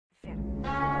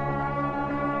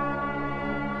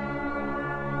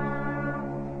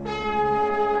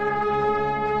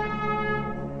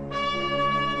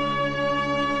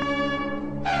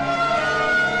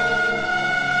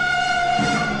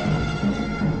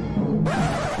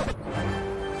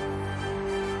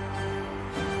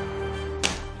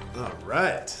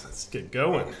get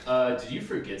going. Did you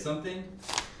forget something?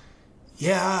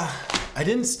 Yeah, I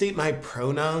didn't state my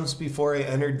pronouns before I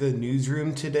entered the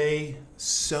newsroom today.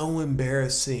 So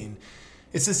embarrassing.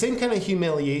 It's the same kind of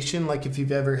humiliation like if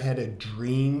you've ever had a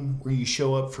dream where you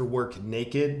show up for work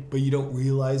naked, but you don't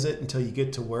realize it until you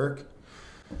get to work.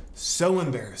 So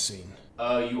embarrassing.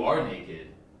 You are naked.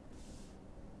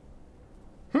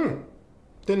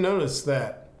 Didn't notice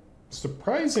that.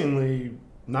 Surprisingly,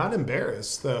 not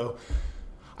embarrassed, though.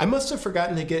 I must have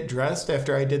forgotten to get dressed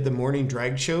after I did the morning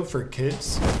drag show for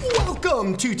kids.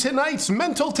 Welcome to tonight's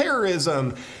mental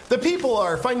terrorism. The people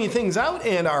are finding things out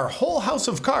and our whole house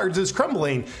of cards is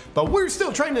crumbling, but we're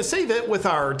still trying to save it with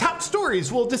our top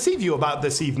stories we'll deceive you about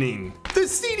this evening. The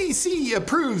CDC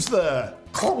approves the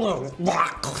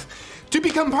to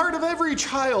become part of every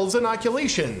child's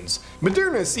inoculations.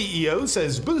 Moderna CEO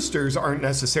says boosters aren't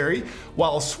necessary,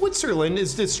 while Switzerland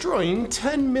is destroying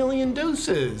 10 million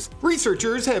doses.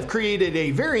 Researchers have created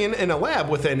a variant in a lab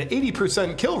with an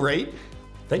 80% kill rate.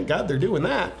 Thank God they're doing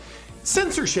that.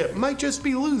 Censorship might just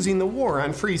be losing the war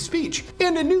on free speech.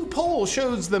 And a new poll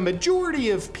shows the majority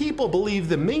of people believe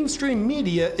the mainstream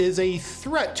media is a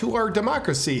threat to our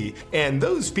democracy. And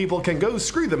those people can go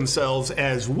screw themselves,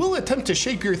 as we'll attempt to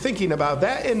shape your thinking about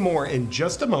that and more in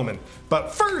just a moment.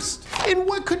 But first, in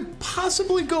what could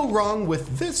possibly go wrong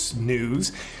with this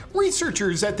news,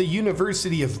 researchers at the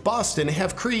University of Boston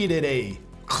have created a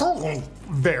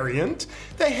variant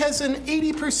that has an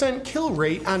 80% kill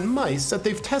rate on mice that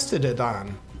they've tested it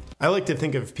on. I like to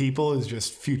think of people as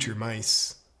just future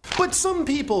mice. But some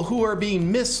people who are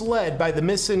being misled by the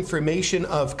misinformation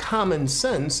of common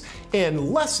sense and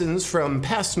lessons from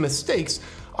past mistakes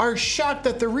are shocked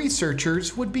that the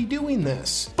researchers would be doing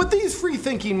this. But these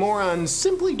free-thinking morons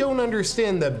simply don't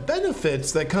understand the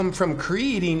benefits that come from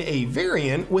creating a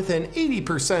variant with an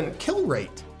 80% kill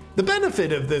rate. The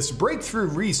benefit of this breakthrough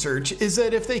research is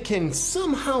that if they can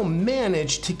somehow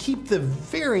manage to keep the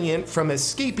variant from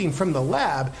escaping from the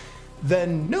lab,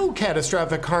 then no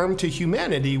catastrophic harm to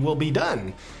humanity will be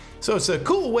done. So it's a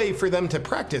cool way for them to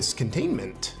practice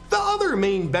containment. The other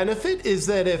main benefit is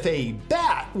that if a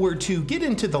bat were to get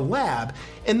into the lab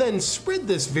and then spread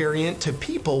this variant to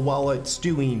people while it's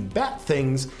doing bat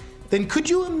things, then could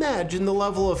you imagine the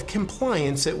level of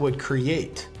compliance it would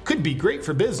create? Could be great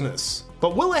for business.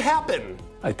 But will it happen?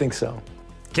 I think so.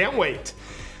 Can't wait.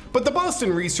 But the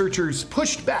Boston researchers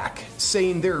pushed back,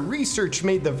 saying their research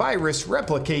made the virus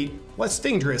replicate less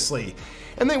dangerously.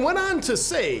 And they went on to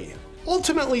say,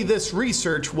 ultimately this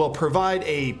research will provide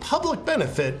a public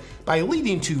benefit by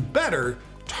leading to better,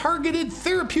 targeted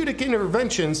therapeutic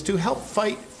interventions to help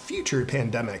fight future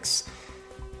pandemics.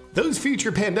 Those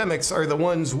future pandemics are the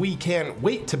ones we can't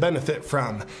wait to benefit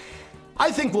from. I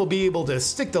think we'll be able to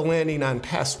stick the landing on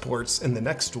passports in the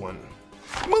next one.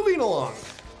 Moving along.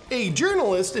 A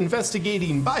journalist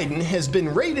investigating Biden has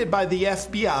been raided by the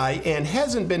FBI and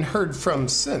hasn't been heard from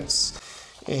since.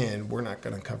 And we're not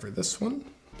going to cover this one.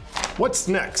 What's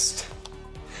next?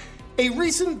 A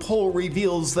recent poll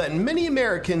reveals that many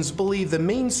Americans believe the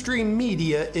mainstream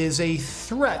media is a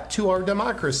threat to our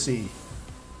democracy.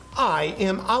 I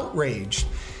am outraged.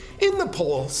 In the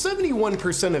poll,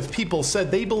 71% of people said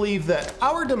they believe that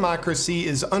our democracy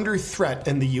is under threat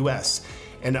in the US.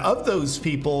 And of those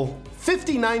people,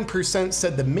 59%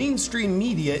 said the mainstream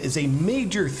media is a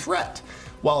major threat,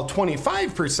 while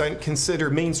 25% consider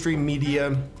mainstream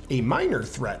media a minor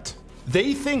threat.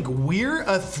 They think we're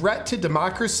a threat to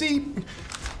democracy?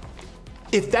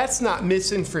 If that's not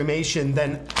misinformation,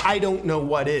 then I don't know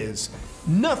what is.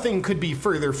 Nothing could be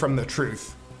further from the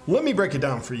truth. Let me break it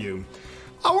down for you.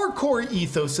 Our core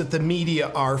ethos at the media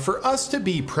are for us to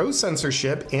be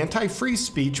pro-censorship, anti-free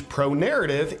speech,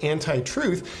 pro-narrative,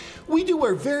 anti-truth. We do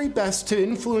our very best to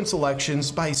influence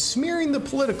elections by smearing the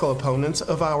political opponents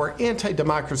of our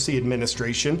anti-democracy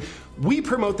administration. We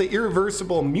promote the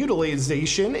irreversible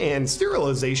mutilation and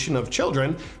sterilization of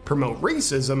children, promote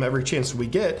racism every chance we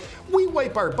get. We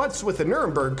wipe our butts with the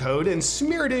Nuremberg Code and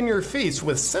smear it in your face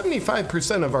with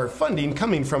 75% of our funding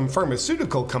coming from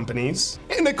pharmaceutical companies.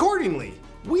 And accordingly,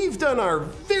 we've done our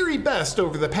very best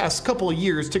over the past couple of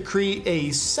years to create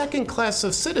a second class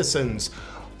of citizens,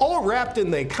 all wrapped in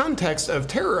the context of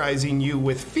terrorizing you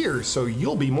with fear so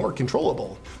you'll be more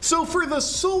controllable. So for the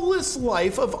soulless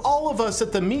life of all of us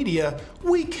at the media,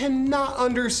 we cannot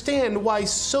understand why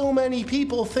so many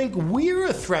people think we're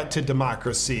a threat to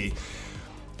democracy.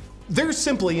 They're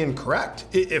simply incorrect.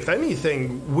 If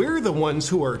anything, we're the ones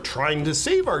who are trying to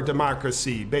save our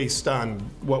democracy based on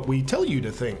what we tell you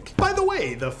to think. By the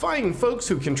way, the fine folks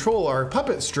who control our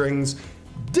puppet strings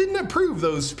didn't approve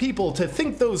those people to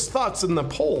think those thoughts in the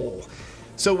poll.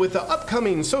 So with the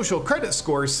upcoming social credit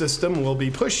score system we'll be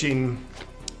pushing,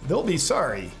 they'll be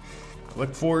sorry.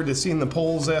 Look forward to seeing the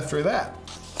polls after that.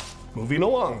 Moving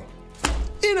along.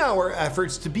 In our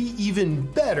efforts to be even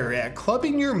better at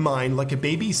clubbing your mind like a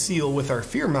baby seal with our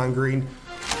fear-mongering,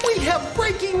 we have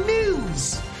breaking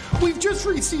news! We've just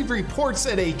received reports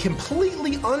that a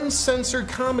completely uncensored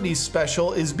comedy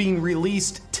special is being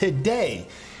released today.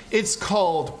 It's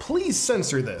called Please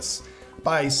Censor This,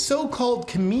 by so-called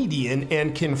comedian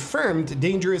and confirmed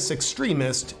dangerous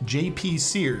extremist J.P.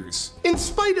 Sears. In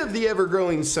spite of the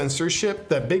ever-growing censorship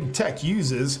that big tech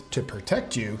uses to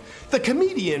protect you, the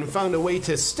comedian found a way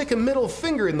to stick a middle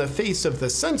finger in the face of the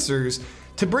censors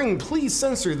to bring Please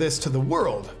Censor This to the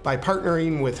world by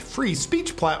partnering with free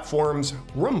speech platforms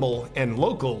Rumble and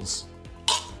Locals.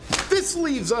 This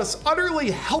leaves us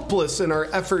utterly helpless in our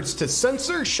efforts to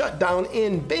censor, shut down,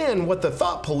 and ban what the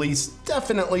thought police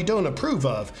definitely don't approve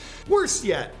of. Worse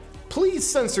yet, Please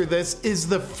Censor This is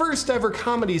the first ever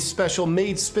comedy special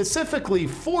made specifically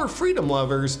for freedom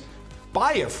lovers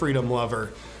by a freedom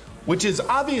lover, which is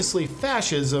obviously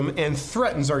fascism and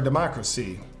threatens our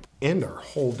democracy and our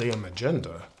whole damn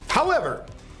agenda. However,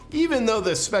 even though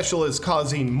this special is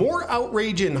causing more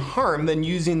outrage and harm than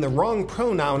using the wrong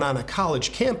pronoun on a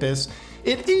college campus,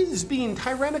 it is being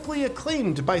tyrannically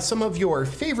acclaimed by some of your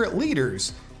favorite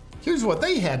leaders. Here's what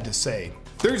they had to say.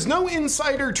 There's no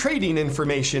insider trading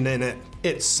information in it.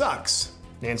 It sucks.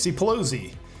 Nancy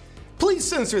Pelosi. Please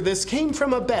Censor This came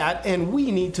from a bat and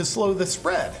we need to slow the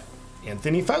spread.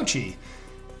 Anthony Fauci.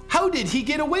 How did he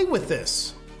get away with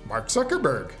this? Mark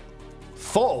Zuckerberg.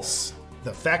 False.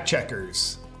 The fact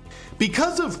checkers.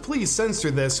 Because of Please Censor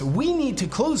This, we need to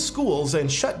close schools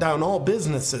and shut down all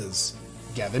businesses.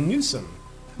 Gavin Newsom.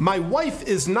 My wife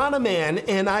is not a man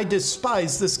and I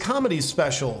despise this comedy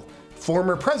special.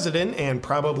 Former president and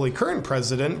probably current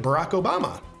president Barack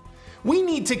Obama. We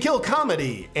need to kill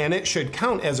comedy and it should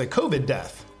count as a COVID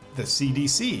death. The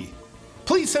CDC.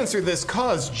 Please Censor This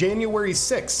caused January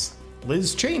 6th.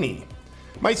 Liz Cheney.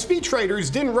 My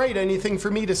speechwriters didn't write anything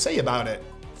for me to say about it.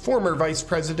 Former Vice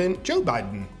President Joe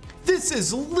Biden. This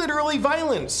is literally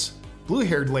violence.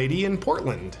 Blue-haired lady in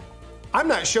Portland. I'm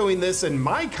not showing this in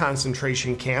my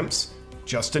concentration camps.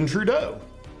 Justin Trudeau.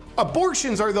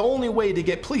 Abortions are the only way to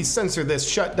get Please Censor This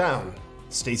shut down.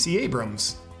 Stacey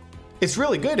Abrams. It's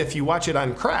really good if you watch it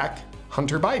on crack.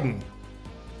 Hunter Biden.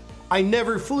 I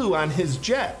never flew on his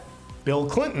jet. Bill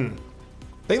Clinton.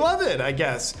 They love it, I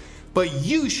guess, but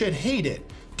you should hate it.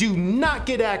 Do not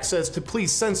get access to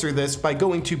Please Censor This by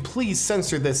going to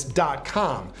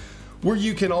pleasecensorthis.com, where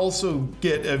you can also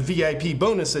get a VIP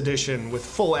bonus edition with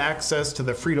full access to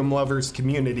the Freedom Lovers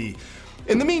community.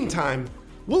 In the meantime,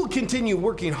 we'll continue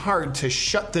working hard to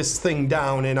shut this thing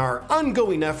down in our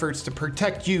ongoing efforts to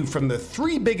protect you from the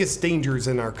three biggest dangers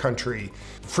in our country: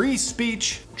 free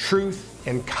speech, truth,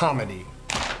 and comedy.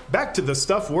 Back to the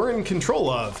stuff we're in control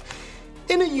of.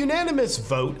 In a unanimous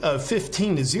vote of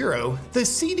 15-0, the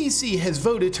CDC has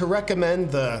voted to recommend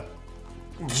the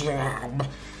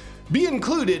be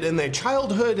included in the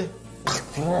childhood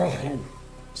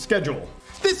schedule.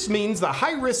 This means the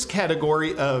high-risk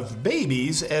category of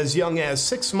babies as young as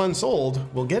 6 months old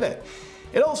will get it.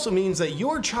 It also means that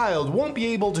your child won't be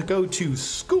able to go to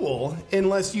school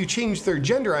unless you change their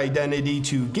gender identity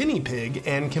to guinea pig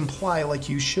and comply like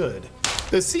you should.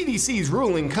 The CDC's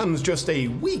ruling comes just a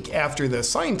week after the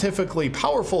scientifically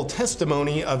powerful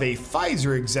testimony of a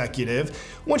Pfizer executive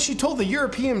when she told the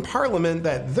European Parliament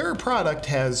that their product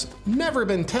has never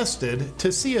been tested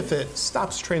to see if it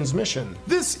stops transmission.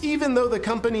 This even though the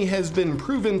company has been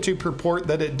proven to purport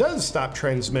that it does stop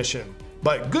transmission.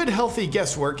 But good healthy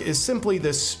guesswork is simply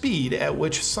the speed at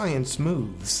which science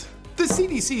moves. The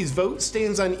CDC's vote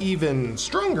stands on even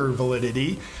stronger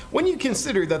validity when you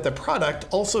consider that the product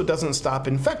also doesn't stop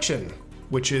infection,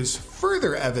 which is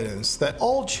further evidence that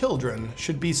all children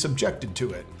should be subjected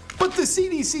to it. But the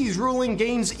CDC's ruling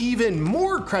gains even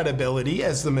more credibility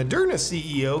as the Moderna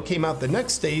CEO came out the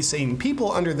next day saying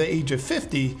people under the age of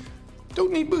 50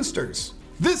 don't need boosters.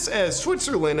 This as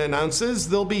Switzerland announces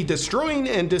they'll be destroying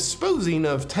and disposing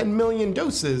of 10 million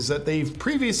doses that they've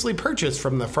previously purchased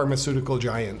from the pharmaceutical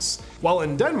giants. While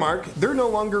in Denmark, they're no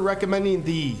longer recommending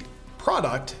the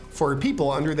product for people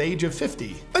under the age of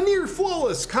 50. A near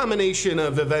flawless combination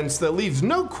of events that leaves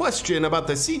no question about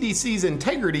the CDC's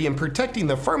integrity in protecting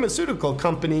the pharmaceutical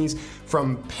companies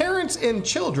from parents and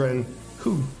children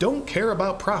who don't care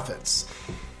about profits.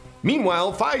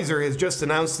 Meanwhile, Pfizer has just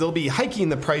announced they'll be hiking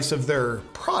the price of their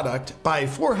product by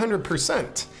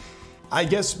 400%. I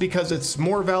guess because it's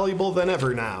more valuable than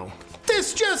ever now.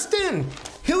 This just in!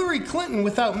 Hillary Clinton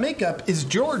without makeup is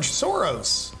George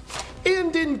Soros.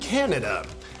 And in Canada,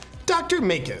 Dr.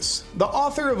 Makis, the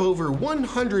author of over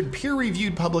 100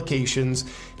 peer-reviewed publications,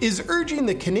 is urging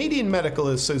the Canadian Medical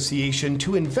Association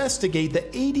to investigate the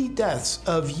 80 deaths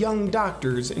of young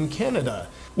doctors in Canada,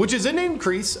 which is an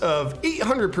increase of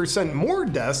 800% more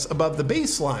deaths above the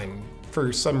baseline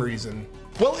for some reason.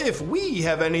 Well, if we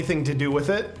have anything to do with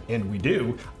it, and we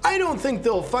do, I don't think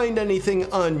they'll find anything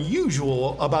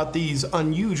unusual about these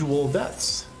unusual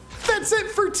deaths. That's it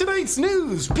for tonight's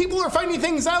news. People are finding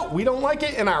things out. We don't like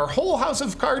it, and our whole house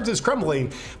of cards is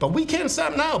crumbling. But we can't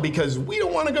stop now because we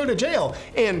don't want to go to jail.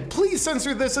 And please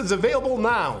censor this is available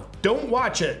now. Don't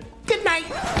watch it. Good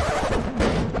night.